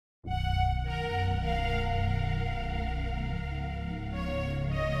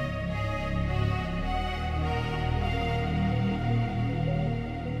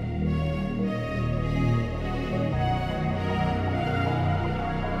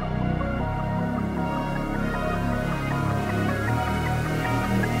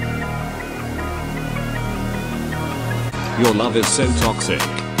Your love is so toxic.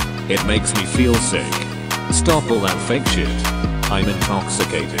 It makes me feel sick. Stop all that fake shit. I'm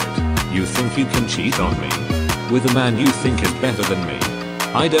intoxicated. You think you can cheat on me? With a man you think is better than me?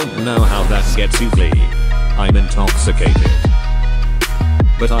 I don't know how that gets you glee. I'm intoxicated.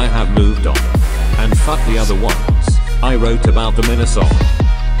 But I have moved on. And fuck the other ones. I wrote about them in a song.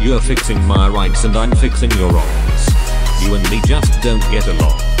 You're fixing my rights and I'm fixing your wrongs. You and me just don't get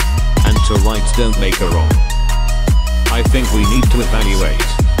along. And two rights don't make a wrong. I think we need to evaluate.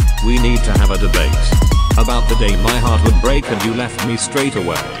 We need to have a debate. About the day my heart would break and you left me straight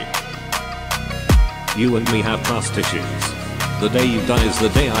away. You and me have trust issues. The day you die is the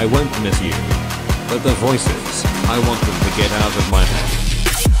day I won't miss you. But the voices, I want them to get out of my head.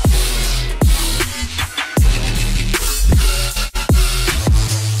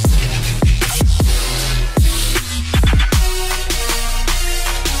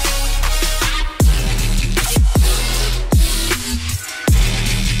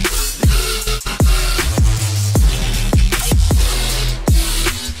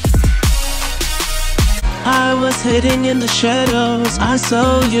 I was hiding in the shadows. I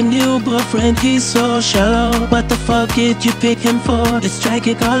saw your new boyfriend, he's so shallow. What the fuck did you pick him for? It's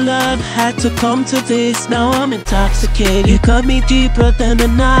tragic, our love had to come to this. Now I'm intoxicated. You cut me deeper than the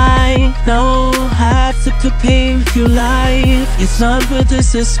night. Now I have to pay with your life. It's not what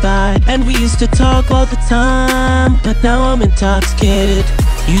this is spite. And we used to talk all the time, but now I'm intoxicated.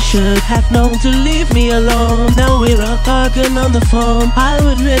 You should have known to leave me alone. Now we're all talking on the phone. I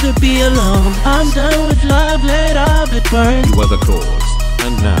would rather be alone. I'm done with love, let all of it burn. You were the cause,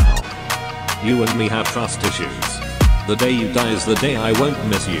 and now you and me have trust issues. The day you die is the day I won't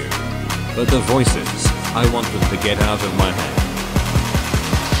miss you. But the voices, I want them to get out of my head.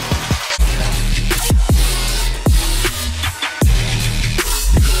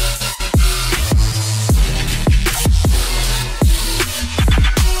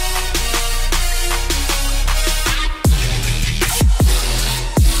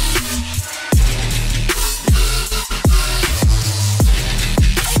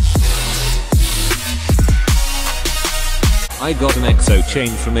 I got an XO chain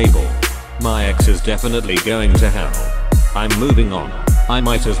from Abel. My ex is definitely going to hell. I'm moving on. I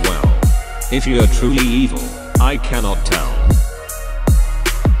might as well. If you're truly evil, I cannot tell.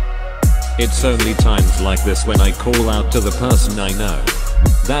 It's only times like this when I call out to the person I know.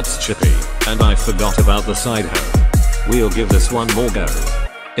 That's chippy, and I forgot about the side hoe. We'll give this one more go.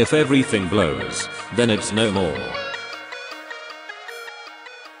 If everything blows, then it's no more.